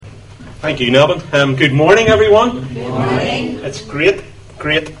Thank you, Nelvin. Good morning, everyone. Good morning. It's great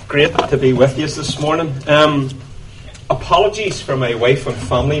to be with you this morning. Apologies for my wife and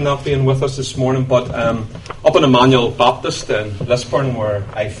family not being with us this morning, but up in Emmanuel Baptist in Lisburn, where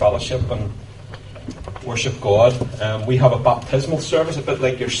I fellowship and worship God, we have a baptismal service, a bit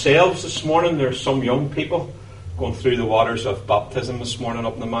like yourselves this morning. There's some young people going through the waters of baptism this morning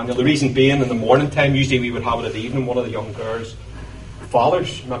up in Emmanuel. The reason being, in the morning time, usually we would have it at evening. One of the young girls'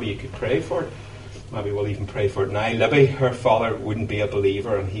 fathers, maybe you could pray for it. Maybe we'll even pray for it now. Libby, her father wouldn't be a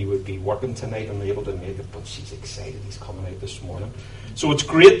believer and he would be working tonight and able to make it, but she's excited he's coming out this morning. So it's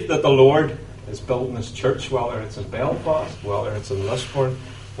great that the Lord is building his church, whether it's in Belfast, whether it's in Lisburn,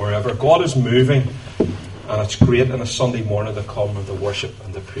 wherever. God is moving, and it's great on a Sunday morning to come and to worship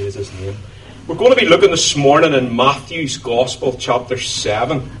and to praise his name. We're going to be looking this morning in Matthew's Gospel, chapter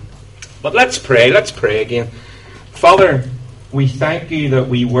 7. But let's pray again. Father, we thank you that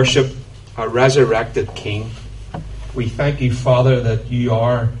we worship a resurrected King. We thank you, Father, that you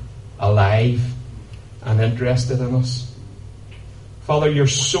are alive and interested in us. Father, you're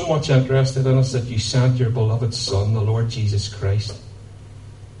so much interested in us that you sent your beloved Son, the Lord Jesus Christ,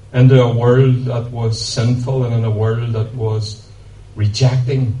 into a world that was sinful and in a world that was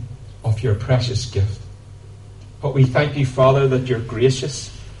rejecting of your precious gift. But we thank you, Father, that you're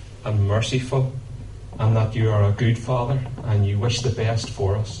gracious and merciful, and that you are a good Father and you wish the best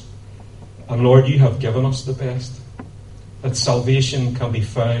for us. And Lord, you have given us the best, that salvation can be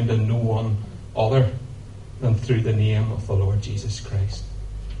found in no one other than through the name of the Lord Jesus Christ.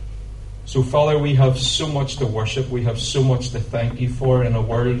 So Father, we have so much to worship, we have so much to thank you for in a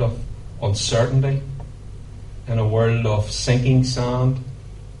world of uncertainty, in a world of sinking sand,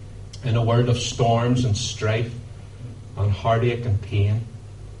 in a world of storms and strife and heartache and pain.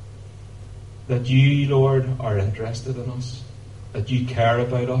 That you, Lord, are interested in us, that you care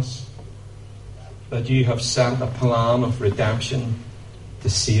about us, that you have sent a plan of redemption to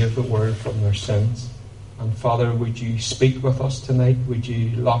save the world from their sins. And Father, would you speak with us tonight? Would you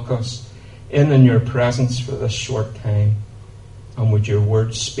lock us in your presence for this short time? And would your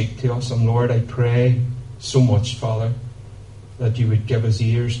word speak to us? And Lord, I pray so much, Father, that you would give us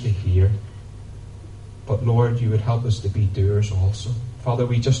ears to hear. But Lord, you would help us to be doers also. Father,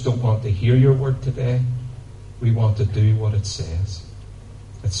 we just don't want to hear your word today. We want to do what it says.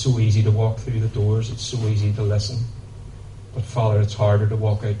 It's so easy to walk through the doors. It's so easy to listen. But Father, it's harder to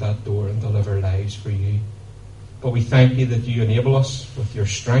walk out that door and deliver lives for you. But we thank you that you enable us with your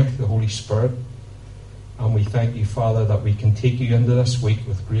strength, the Holy Spirit. And we thank you, Father, that we can take you into this week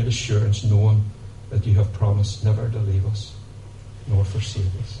with great assurance, knowing that you have promised never to leave us nor forsake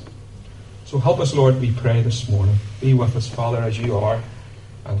us. So help us, Lord, we pray this morning. Be with us, Father, as you are,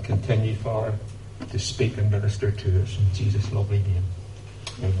 and continue, Father, to speak and minister to us in Jesus' lovely name.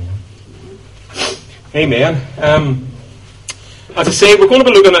 Amen. Amen. As I say, we're going to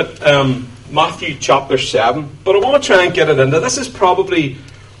be looking at Matthew chapter 7, but I want to try and get it into. This is probably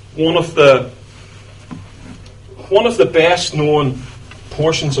one of the best known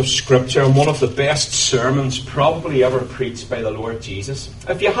portions of Scripture and one of the best sermons probably ever preached by the Lord Jesus.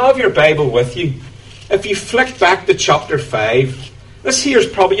 If you have your Bible with you, if you flick back to chapter 5, this here is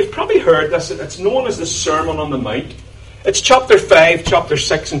you've probably heard this. It's known as the Sermon on the Mount. It's chapter 5, chapter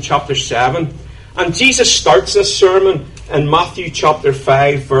 6 and chapter 7. And Jesus starts this sermon in Matthew chapter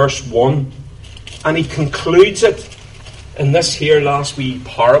 5 verse 1. And he concludes it in this here last wee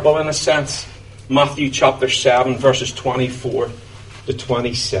parable in a sense. Matthew chapter 7 verses 24 to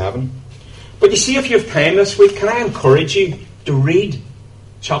 27. But you see, if you have time this week, can I encourage you to read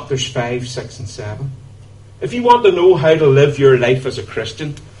chapters 5, 6 and 7? If you want to know how to live your life as a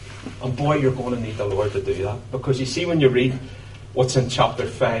Christian, and boy, you're going to need the Lord to do that. Because you see, when you read what's in chapter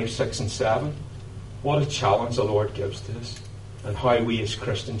 5, 6 and 7, what a challenge the Lord gives to us, and how we as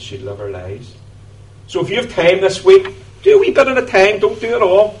Christians should live our lives. So if you have time this week, do a wee bit at a time, don't do it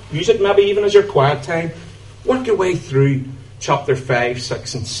all. Use it maybe even as your quiet time. Work your way through chapter 5,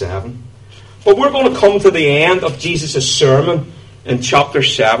 6 and 7. But we're going to come to the end of Jesus' sermon in chapter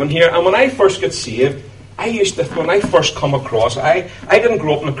 7 here. And when I first got saved, when I first come across, I didn't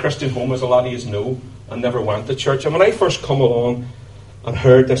grow up in a Christian home, as a lot of you know, and never went to church. And when I first come along and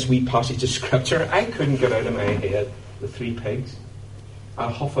heard this wee passage of Scripture, I couldn't get out of my head the three pigs. I'll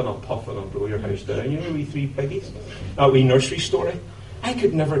huff and I'll puff and I'll blow your house down. You know, wee three piggies? That wee nursery story. I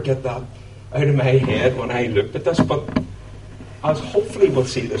could never get that out of my head when I looked at this, but as hopefully we'll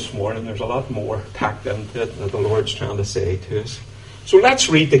see this morning, there's a lot more packed into it that the Lord's trying to say to us. So let's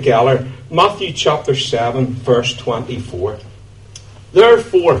read together Matthew chapter 7, verse 24.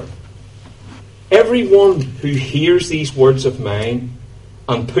 Therefore, everyone who hears these words of mine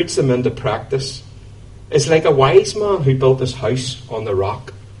and puts them into practice is like a wise man who built his house on the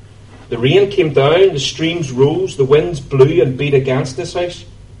rock. The rain came down, the streams rose, the winds blew and beat against this house,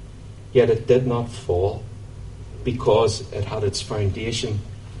 yet it did not fall, because it had its foundation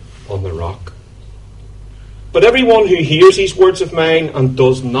on the rock. But everyone who hears these words of mine and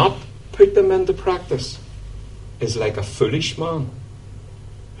does not put them into practice is like a foolish man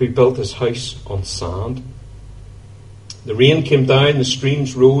who built his house on sand. The rain came down, the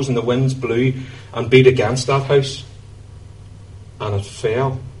streams rose, and the winds blew and beat against that house, and it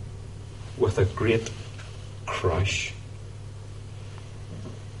fell with a great crash.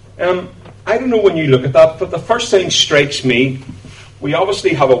 I don't know when you look at that, but the first thing strikes me, we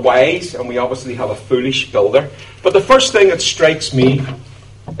obviously have a wise and we obviously have a foolish builder, but the first thing that strikes me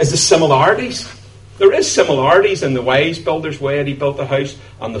is the similarities. There is similarities in the wise builder's way that he built the house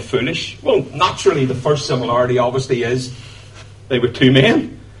and the foolish. Well, naturally the first similarity obviously is they were two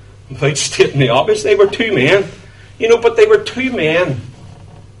men. Without stating the obvious, they were two men. But they were two men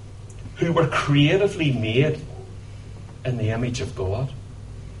who were creatively made in the image of God.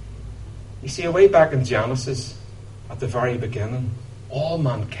 You see, way back in Genesis, at the very beginning, all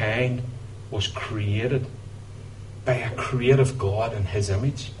mankind was created by a creative God in his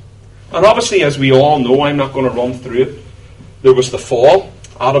image. And obviously, as we all know, I'm not going to run through it, there was the fall.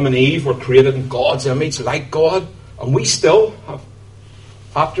 Adam and Eve were created in God's image, like God, and we still have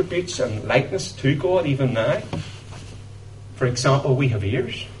attributes and likeness to God even now. For example, we have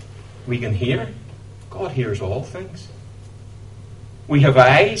ears. We can hear. God hears all things. We have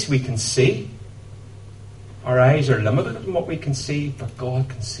eyes, we can see. Our eyes are limited in what we can see, but God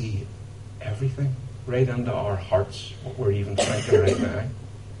can see everything, right into our hearts, what we're even thinking right now.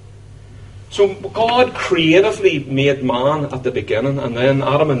 So God creatively made man at the beginning, and then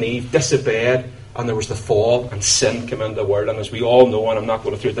Adam and Eve disobeyed, and there was the fall, and sin came into the world. And as we all know, and I'm not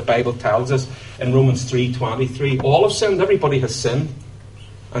going through it, the Bible tells us in Romans 3:23, all have sinned, everybody has sinned,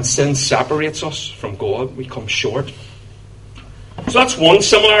 and sin separates us from God. We come short. So that's one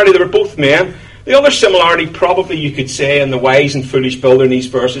similarity. They were both men. The other similarity, probably you could say, in the wise and foolish builder in these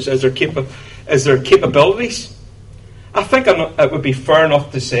verses is their capabilities. I think it would be fair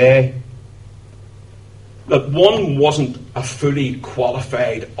enough to say that one wasn't a fully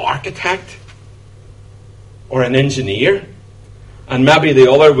qualified architect or an engineer, and maybe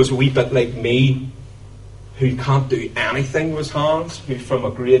the other was a wee bit like me, who can't do anything with his hands, who from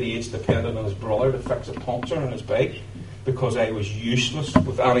a great age depended on his brother to fix a puncture on his bike, because I was useless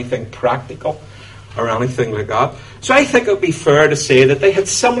with anything practical or anything like that. So I think it would be fair to say that they had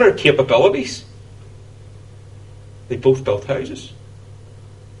similar capabilities. They both built houses.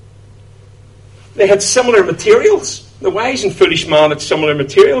 They had similar materials. The wise and foolish man had similar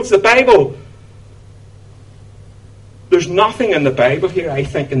materials. The Bible, there's nothing in the Bible here, I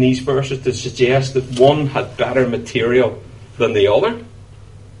think, in these verses to suggest that one had better material than the other.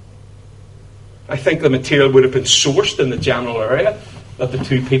 I think the material would have been sourced in the general area that the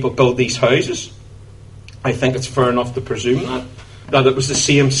two people built these houses. I think it's fair enough to presume that it was the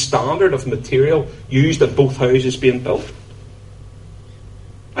same standard of material used in both houses being built.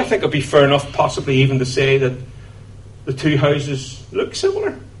 I think it would be fair enough possibly even to say that the two houses look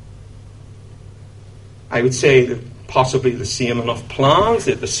similar. I would say that possibly the same enough plans,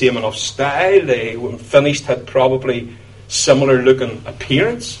 they had the same enough style, they, when finished, had probably similar looking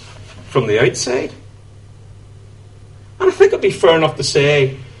appearance from the outside. And I think it would be fair enough to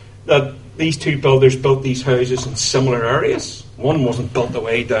say that these two builders built these houses in similar areas. One wasn't built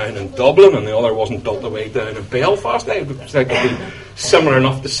away down in Dublin and the other wasn't built away down in Belfast. I think it would be similar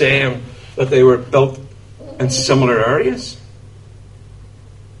enough to say that they were built in similar areas.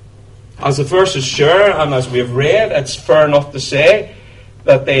 As the verses show, and as we have read, it's fair enough to say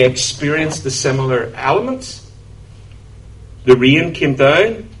that they experienced the similar elements. The rain came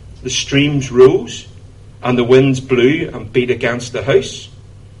down, the streams rose, and the winds blew and beat against the house.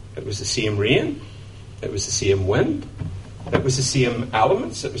 It was the same rain. It was the same wind. It was the same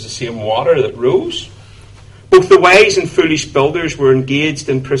elements. It was the same water that rose. Both the wise and foolish builders were engaged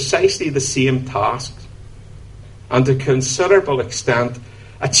in precisely the same task, and to a considerable extent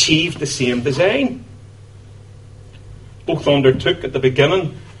achieved the same design. Both undertook at the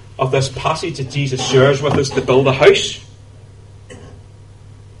beginning of this passage that Jesus shares with us to build a house,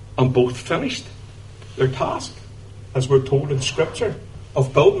 and both finished their task, as we're told in Scripture,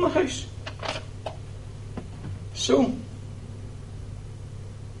 of building a house. So,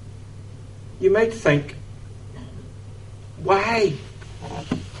 you might think, why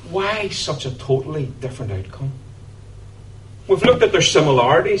such a totally different outcome? We've looked at their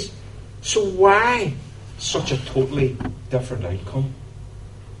similarities, so why such a totally different outcome?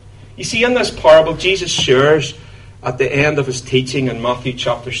 You see, in this parable, Jesus shares at the end of his teaching in Matthew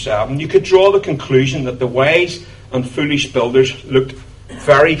chapter 7, you could draw the conclusion that the wise and foolish builders looked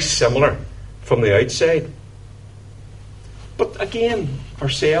very similar from the outside. But again,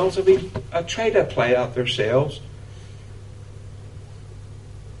 ourselves, if we try to apply that to ourselves,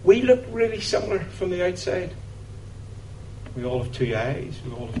 we look really similar from the outside. We all have 2 eyes,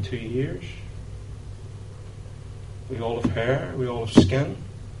 we all have 2 ears, we all have hair, we all have skin.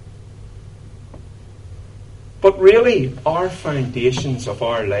 But really, our foundations of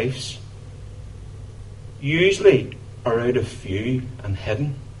our lives usually are out of view and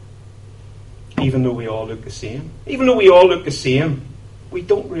hidden, even though we all look the same. Even though we all look the same, we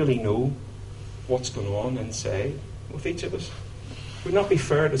don't really know what's going on inside with each of us. Would not be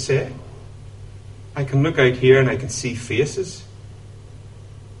fair to say. I can look out here and I can see faces.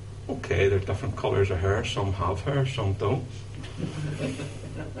 Okay, they're different colours of hair. Some have hair, some don't.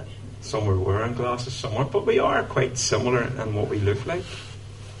 Some are wearing glasses, some aren't. But we are quite similar in what we look like.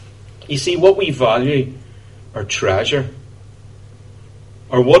 You see, what we value or treasure,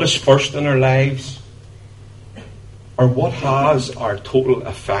 or what is first in our lives, or what has our total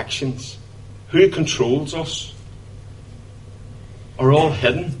affections, who controls us, are all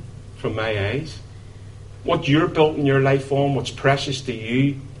hidden from my eyes. What you're building your life on, what's precious to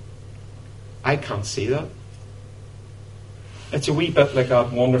you, I can't see that. It's a wee bit like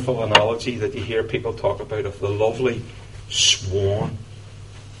that wonderful analogy that you hear people talk about of the lovely swan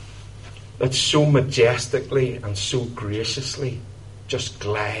that so majestically and so graciously just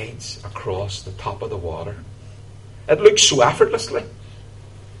glides across the top of the water. It looks so effortlessly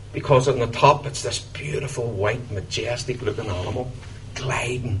because on the top it's this beautiful, white, majestic looking animal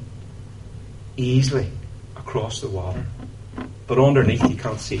gliding easily across the water. But underneath you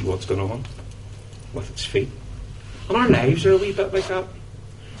can't see what's going on with its feet. And our lives are a wee bit like that.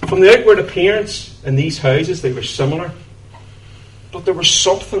 From the outward appearance in these houses, they were similar. But there was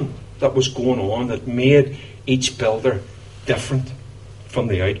something that was going on that made each builder different from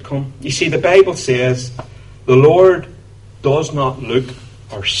the outcome. You see, the Bible says, the Lord does not look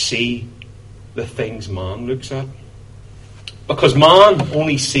or see the things man looks at. Because man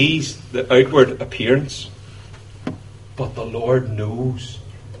only sees the outward appearance. But the Lord knows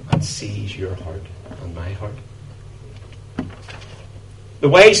and sees your heart and my heart. The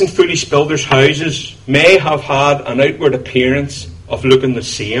wise and foolish builders' houses may have had an outward appearance of looking the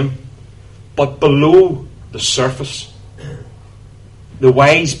same, but below the surface, the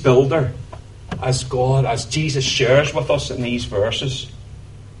wise builder, as Jesus shares with us in these verses,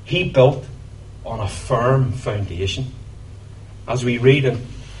 he built on a firm foundation. As we read in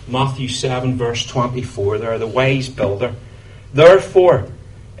Matthew 7 verse 24 there, the wise builder, therefore,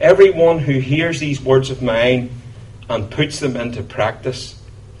 everyone who hears these words of mine and puts them into practice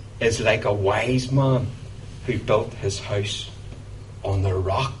is like a wise man who built his house on the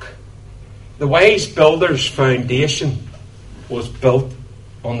rock. The wise builder's foundation was built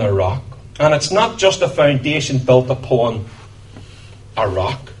on the rock. And it's not just a foundation built upon a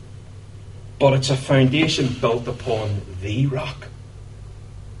rock, but it's a foundation built upon the rock,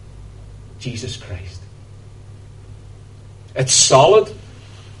 Jesus Christ. It's solid,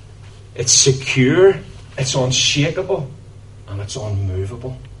 it's secure, it's unshakable, and it's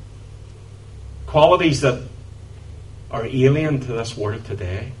unmovable. Qualities that are alien to this world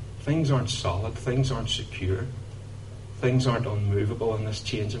today. Things aren't solid, things aren't secure, things aren't unmovable in this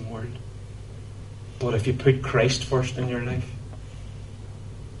changing world. But if you put Christ first in your life,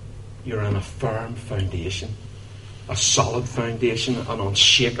 you're on a firm foundation, a solid foundation, an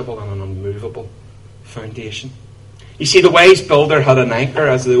unshakable and an unmovable foundation. You see, the wise builder had an anchor,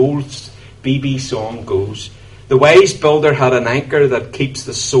 as the old BB song goes. The wise builder had an anchor that keeps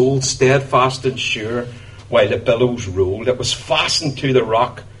the soul steadfast and sure while the billows roll. It was fastened to the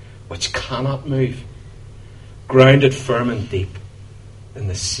rock which cannot move, grounded firm and deep in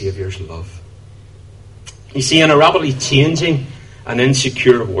the Saviour's love. You see, in a rapidly changing and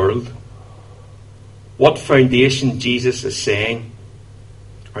insecure world, what foundation Jesus is saying,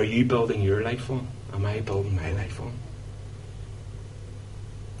 are you building your life on? Am I building my life on?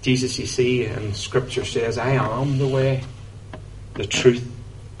 Jesus, you see, in Scripture says, I am the way, the truth,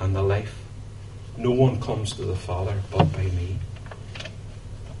 and the life. No one comes to the Father but by me.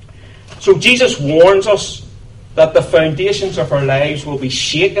 So Jesus warns us that the foundations of our lives will be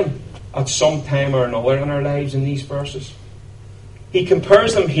shaken at some time or another in our lives in these verses. He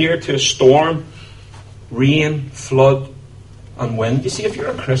compares them here to a storm, rain, flood, and wind. You see, if you're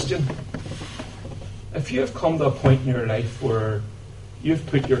a Christian, if you have come to a point in your life where you've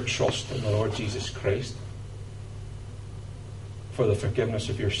put your trust in the Lord Jesus Christ, for the forgiveness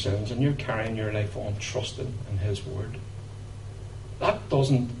of your sins, and you're carrying your life on trusting in His Word. That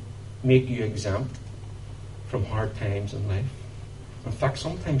doesn't make you exempt from hard times in life. In fact,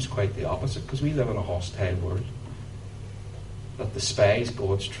 sometimes quite the opposite, because we live in a hostile world that despise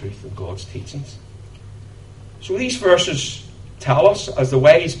God's truth and God's teachings. So these verses tell us, as the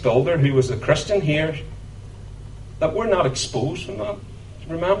wise builder who was a Christian here, that we're not exposed from that.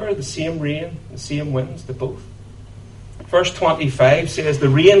 Remember, the same rain, the same winds, the both. Verse 25 says, the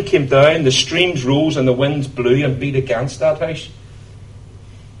rain came down, the streams rose, and the winds blew and beat against that house.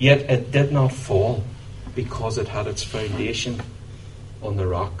 Yet it did not fall, because it had its foundation on the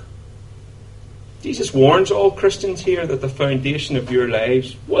rock. Jesus warns all Christians here that the foundation of your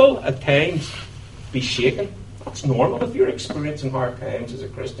lives will at times be shaken. That's normal. If you're experiencing hard times as a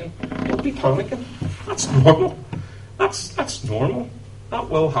Christian, don't be panicking. That's normal. That's normal. That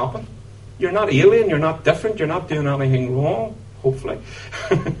will happen. You're not alien, you're not different, you're not doing anything wrong, hopefully.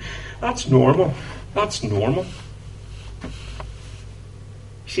 That's normal. That's normal.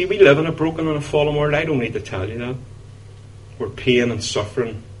 See, we live in a broken and a fallen world. I don't need to tell you that. Where pain and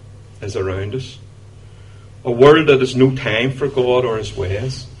suffering is around us. A world that has no time for God or His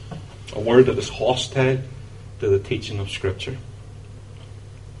ways. A world that is hostile to the teaching of Scripture.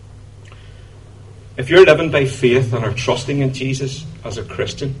 If you're living by faith and are trusting in Jesus as a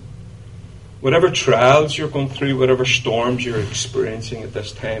Christian, whatever trials you're going through, whatever storms you're experiencing at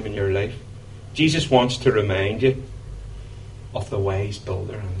this time in your life, Jesus wants to remind you of the wise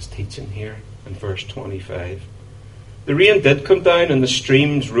builder and his teaching here in verse 25. The rain did come down, and the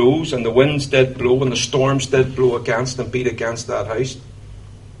streams rose, and the winds did blow, and the storms did blow against and beat against that house.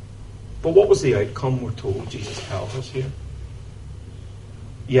 But what was the outcome, we're told? Jesus tells us here.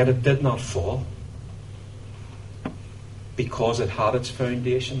 Yet it did not fall, because it had its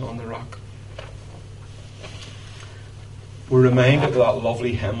foundation on the rock. We're reminded of that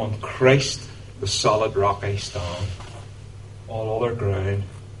lovely hymn, on Christ the solid rock I stand. All other ground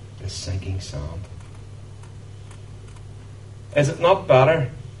is sinking sand. Is it not better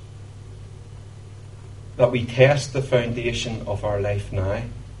that we test the foundation of our life now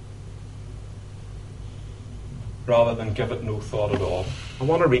rather than give it no thought at all? I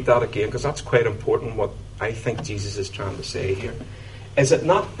want to read that again, because that's quite important, what I think Jesus is trying to say here. Is it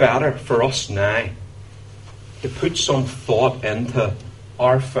not better for us now to put some thought into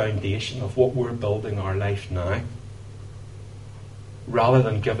our foundation of what we're building our life now, rather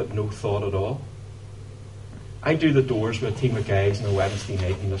than give it no thought at all? I do the doors with a team of guys on a Wednesday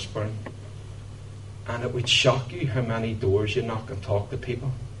night in Lisburn, and it would shock you how many doors you knock and talk to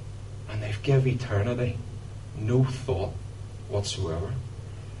people, and they've given eternity no thought whatsoever.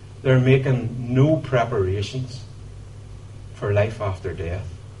 They're making no preparations for life after death.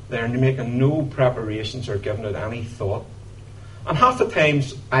 They're making no preparations or giving it any thought. And half the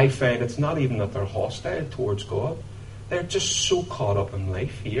times I find it's not even that they're hostile towards God. They're just so caught up in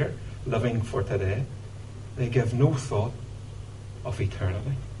life here, living for today. They give no thought of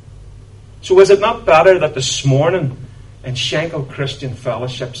eternity. So is it not better that this morning in Shankill Christian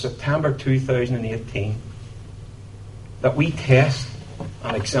Fellowship, September 2018, that we test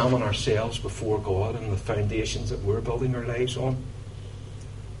and examine ourselves before God and the foundations that we're building our lives on,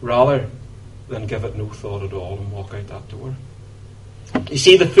 rather than give it no thought at all and walk out that door? You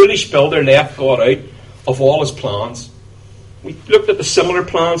see, the foolish builder left God out of all his plans. We looked at the similar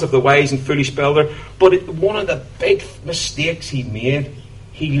plans of the wise and foolish builder, but one of the big mistakes he made,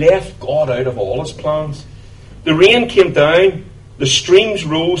 he left God out of all his plans. The rain came down, the streams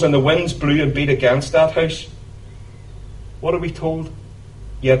rose, and the winds blew and beat against that house. What are we told?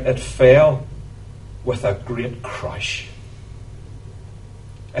 Yet it fell with a great crash.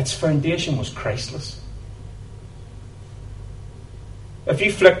 Its foundation was Christless. If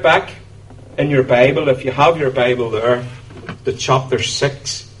you flick back in your Bible, if you have your Bible there, to chapter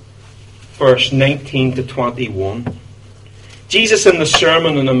 6, verse 19 to 21, Jesus in the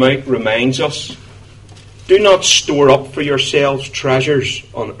Sermon on the Mount reminds us, do not store up for yourselves treasures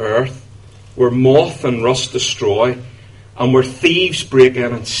on earth, where moth and rust destroy, and where thieves break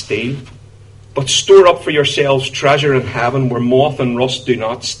in and steal. But store up for yourselves treasure in heaven, where moth and rust do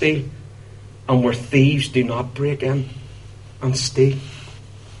not steal, and where thieves do not break in and steal.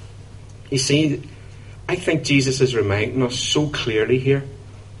 You see, I think Jesus is reminding us so clearly here,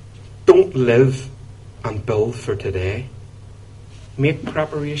 don't live and build for today. Make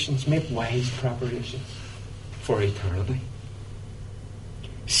preparations, make wise preparations for eternity.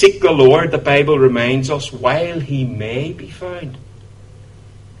 Seek the Lord, the Bible reminds us, while he may be found,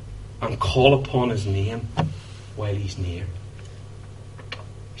 and call upon his name while he's near.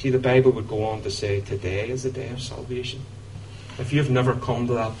 See, the Bible would go on to say, today is the day of salvation. if you've never come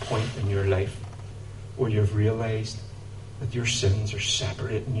to that point in your life where you've realised that your sins are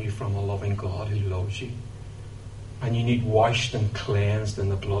separating you from a loving God who loves you, and you need washed and cleansed in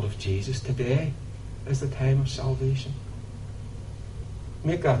the blood of Jesus, today is the time of salvation.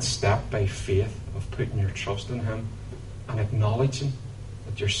 Make that step by faith of putting your trust in Him and acknowledging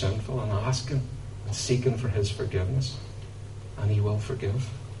that you're sinful and asking and seeking for His forgiveness, and He will forgive.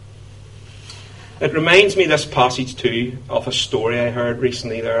 It reminds me, this passage too, of a story I heard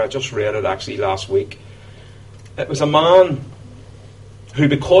recently there. I just read it actually last week. It was a man who,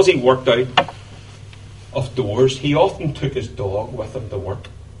 because he worked out of doors, he often took his dog with him to work.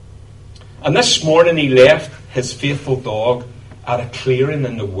 And this morning he left his faithful dog at a clearing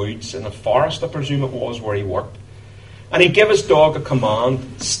in the woods, in a forest I presume it was, where he worked. And he gave his dog a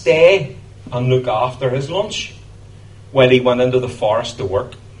command: stay and look after his lunch, while he went into the forest to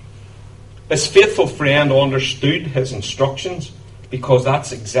work. His faithful friend understood his instructions, because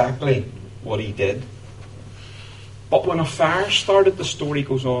that's exactly what he did. But when a fire started, the story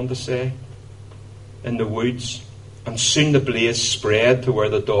goes on to say, in the woods, and soon the blaze spread to where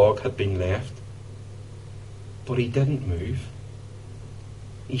the dog had been left. But he didn't move.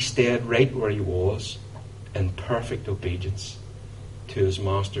 He stayed right where he was, in perfect obedience to his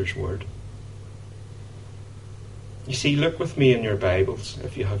master's word. You see, look with me in your Bibles,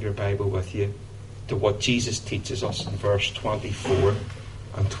 if you have your Bible with you, to what Jesus teaches us in verse 24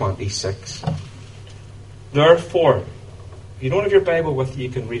 and 26. Therefore, if you don't have your Bible with you,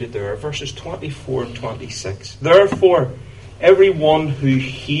 you can read it there. Verses 24 and 26. Therefore, everyone who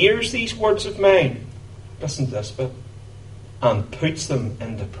hears these words of mine, listen to this bit, and puts them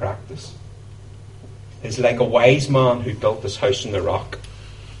into practice, is like a wise man who built his house on the rock.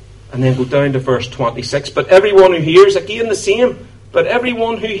 And then go down to verse 26. But everyone who hears, again the same, but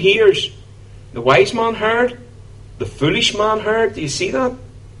everyone who hears, the wise man heard, the foolish man heard. Do you see that?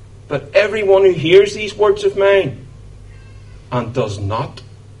 But everyone who hears these words of mine and does not,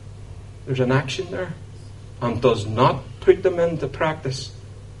 there's an action there, and does not put them into practice,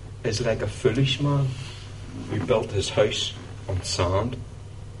 is like a foolish man who built his house on sand.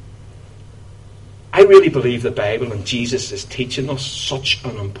 I really believe the Bible and Jesus is teaching us such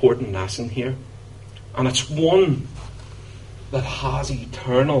an important lesson here. And it's one that has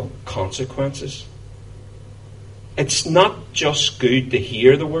eternal consequences. It's not just good to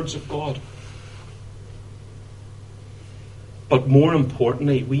hear the words of God, but more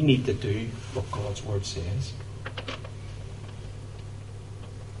importantly, we need to do what God's word says.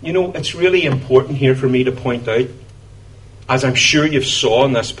 You know, it's really important here for me to point out, as I'm sure you've saw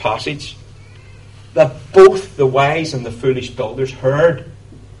in this passage, that both the wise and the foolish builders heard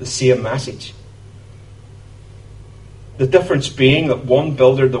the same message. The difference being that one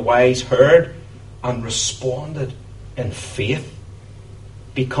builder, the wise, heard and responded in faith,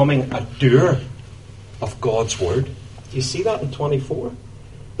 becoming a doer of God's word. Do you see that in 24?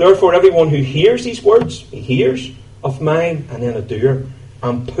 Therefore, everyone who hears these words, he hears of mine, and then a doer,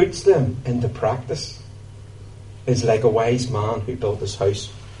 and puts them into practice, is like a wise man who built his house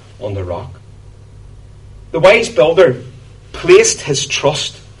on the rock. The wise builder placed his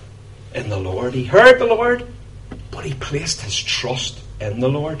trust in the Lord. He heard the Lord, but he placed his trust in the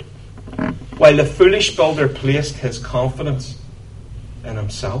Lord. While the foolish builder placed his confidence in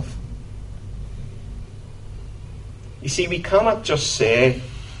himself. You see, we cannot just say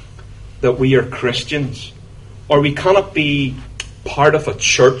that we are Christians, or we cannot be part of a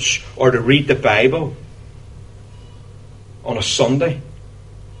church or to read the Bible on a Sunday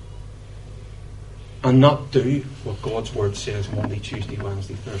and not do what God's word says Monday, Tuesday,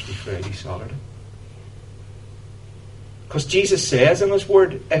 Wednesday, Thursday, Friday, Saturday. Because Jesus says in his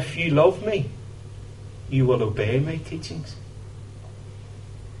word, if you love me, you will obey my teachings.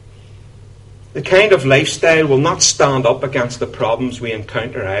 The kind of lifestyle will not stand up against the problems we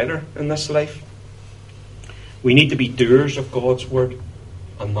encounter either in this life. We need to be doers of God's word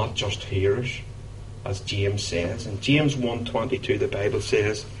and not just hearers, as James says. In James 1:22 the Bible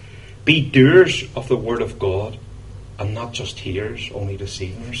says, be doers of the word of God and not just hearers, only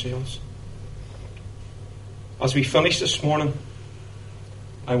deceiving yourselves. As we finish this morning,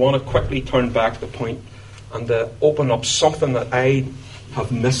 I want to quickly turn back the point and open up something that I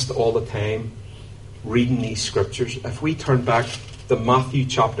have missed all the time reading these scriptures. If we turn back to Matthew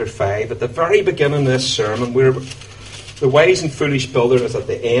chapter 5, at the very beginning of this sermon, where the wise and foolish builder is at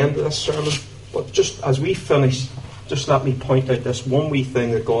the end of this sermon, but just as we finish, just let me point out this one wee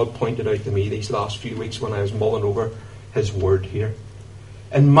thing that God pointed out to me these last few weeks when I was mulling over his word here.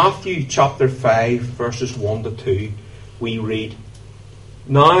 In Matthew chapter 5, verses 1 to 2, we read,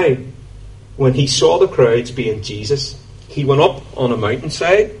 now, when he saw the crowds being Jesus, he went up on a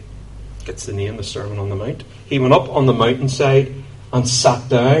mountainside. Gets the name, the Sermon on the Mount. He went up on the mountainside and sat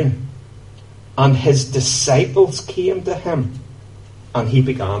down. And his disciples came to him. And he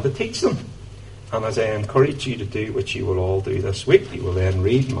began to teach them. And as I encourage you to do, which you will all do this week, you will then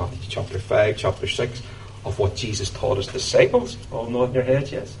read Matthew chapter 5, chapter 6, of what Jesus taught his disciples. All nodding your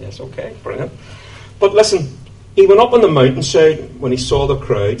heads, yes? Yes, okay, brilliant. But listen, he went up on the mountainside when he saw the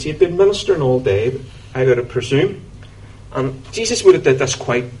crowds. He had been ministering all day, I would presume. And Jesus would have did this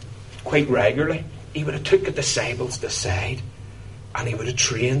quite regularly. He would have took the disciples aside, and he would have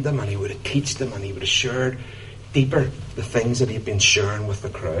trained them, and he would have taught them, and he would have shared deeper the things that he had been sharing with the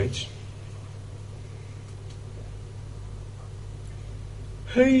crowds.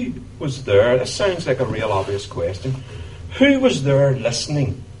 Who was there? This sounds like a real obvious question. Who was there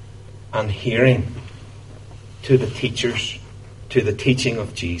listening and hearing to the teachers, to the teaching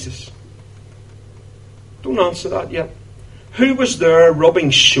of Jesus? Don't answer that yet. Who was there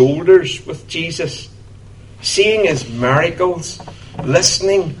rubbing shoulders with Jesus, seeing his miracles,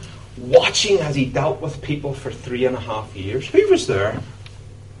 listening, watching as he dealt with people for 3.5 years? Who was there?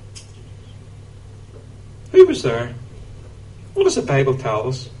 Who was there? What does the Bible tell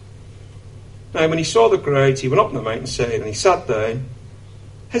us? Now, when he saw the crowds, he went up on the mountainside and he sat down.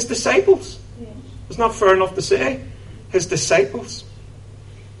 His disciples. It's not fair enough to say. His disciples.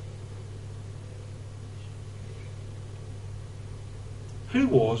 Who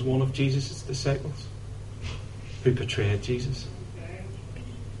was one of Jesus' disciples who betrayed Jesus?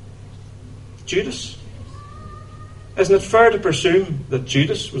 Judas. Isn't it fair to presume that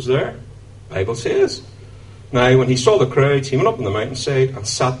Judas was there? The Bible says. Now, when he saw the crowds, he went up on the mountainside and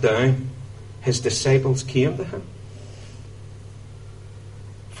sat down. His disciples came to him.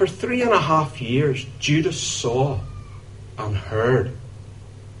 For 3.5 years, Judas saw and heard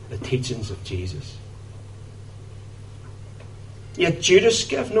the teachings of Jesus. Yet Judas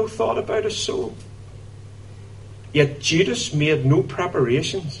gave no thought about his soul. Yet Judas made no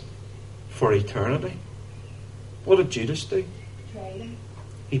preparations for eternity. What did Judas do?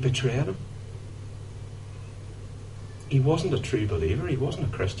 He betrayed him. He wasn't a true believer. He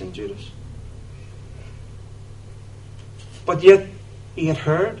wasn't a Christian, Judas. But yet, he had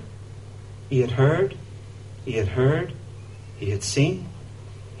heard. He had heard. He had heard. He had seen.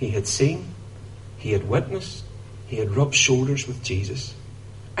 He had seen. He had witnessed. He had rubbed shoulders with Jesus.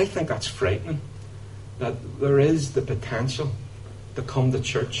 I think that's frightening. That there is the potential to come to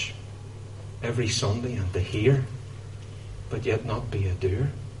church every Sunday and to hear, but yet not be a doer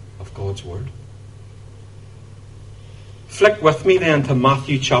of God's word. Flick with me then to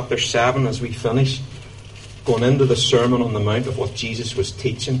Matthew chapter 7 as we finish, going into the Sermon on the Mount of what Jesus was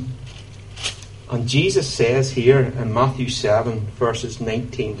teaching. And Jesus says here in Matthew 7, verses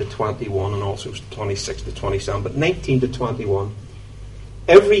 19 to 21 and also 26 to 27, but 19 to 21,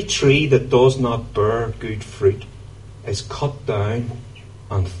 every tree that does not bear good fruit is cut down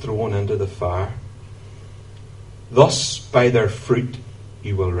and thrown into the fire. Thus, by their fruit,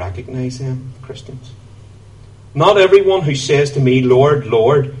 you will recognize them, Christians. Not everyone who says to me, Lord,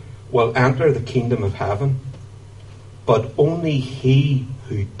 Lord, will enter the kingdom of heaven, but only he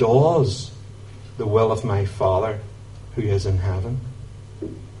who does the will of my Father who is in heaven.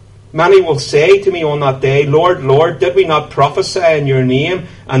 Many will say to me on that day, Lord, Lord, did we not prophesy in your name,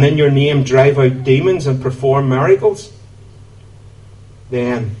 and in your name drive out demons and perform miracles?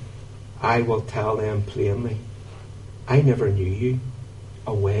 Then I will tell them plainly, I never knew you.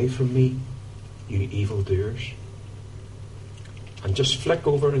 Away from me, you evildoers. And just flick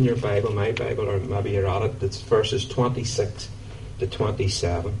over in your Bible, my Bible, or maybe you're at it, it's verses 26 to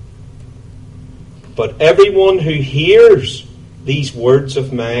 27. But everyone who hears these words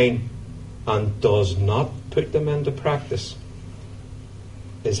of mine and does not put them into practice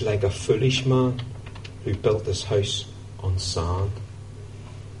is like a foolish man who built his house on sand.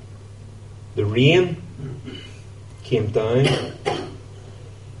 The rain came down,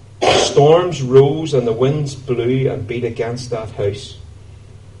 the storms rose and the winds blew and beat against that house,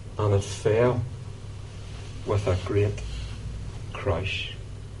 and it fell with a great crash.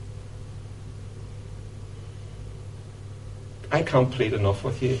 I can't plead enough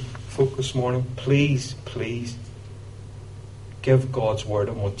with you, folk, this morning. Please, please, give God's word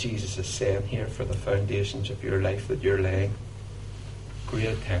on what Jesus is saying here for the foundations of your life that you're laying great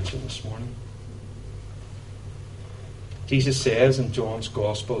attention this morning. Jesus says in John's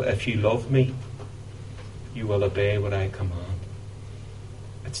Gospel, if you love me, you will obey what I command.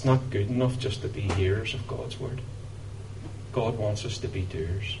 It's not good enough just to be hearers of God's word. God wants us to be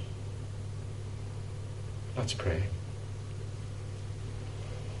doers. Let's pray.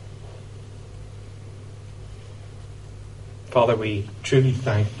 Father, we truly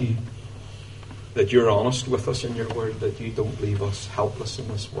thank you that you're honest with us in your word, that you don't leave us helpless in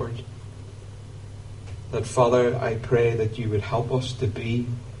this world. That, Father, I pray that you would help us to be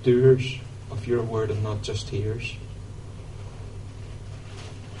doers of your word and not just hearers.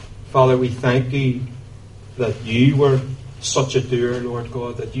 Father, we thank you that you were such a doer, Lord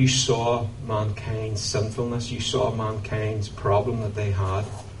God, that you saw mankind's sinfulness, you saw mankind's problem that they had,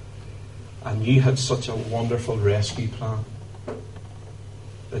 and you had such a wonderful rescue plan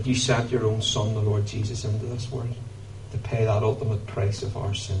that you sent your own Son, the Lord Jesus, into this world to pay that ultimate price of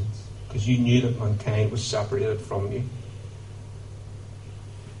our sins, because you knew that mankind was separated from you.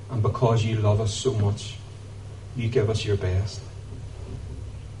 And because you love us so much, you give us your best.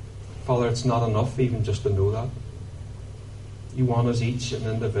 Father, it's not enough even just to know that. You want us each and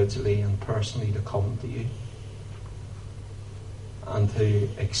individually and personally to come to you and to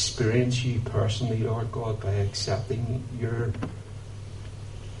experience you personally, Lord God, by accepting your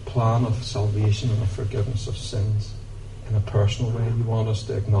plan of salvation and of forgiveness of sins in a personal way. You want us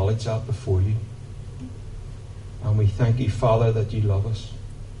to acknowledge that before you. And we thank you, Father, that you love us.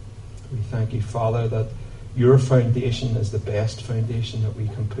 We thank you, Father, that your foundation is the best foundation that we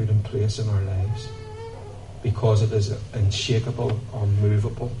can put in place in our lives, because it is unshakable,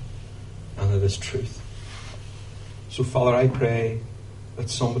 unmovable, and it is truth. So, Father, I pray that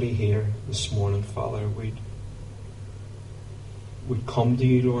somebody here this morning, Father, would come to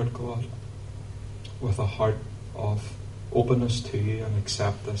you, Lord God, with a heart of openness to you and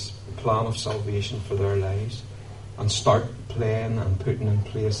accept this plan of salvation for their lives and start playing and putting in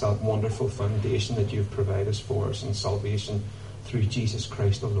place that wonderful foundation that you've provided for us in salvation through Jesus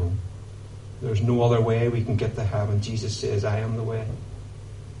Christ alone. There's no other way we can get to heaven. Jesus says, I am the way,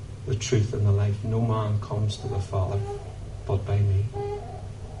 the truth, and the life. No man comes to the Father but by me.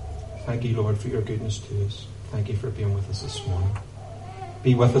 Thank you, Lord, for your goodness to us. Thank you for being with us this morning.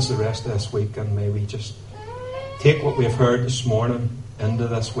 Be with us the rest of this week, and may we just take what we have heard this morning into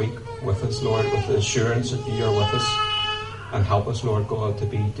this week with us, Lord, with the assurance that you are with us, and help us, Lord God, to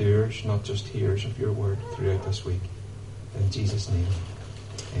be doers, not just hearers of your word throughout this week. In Jesus' name,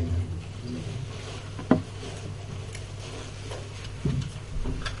 amen.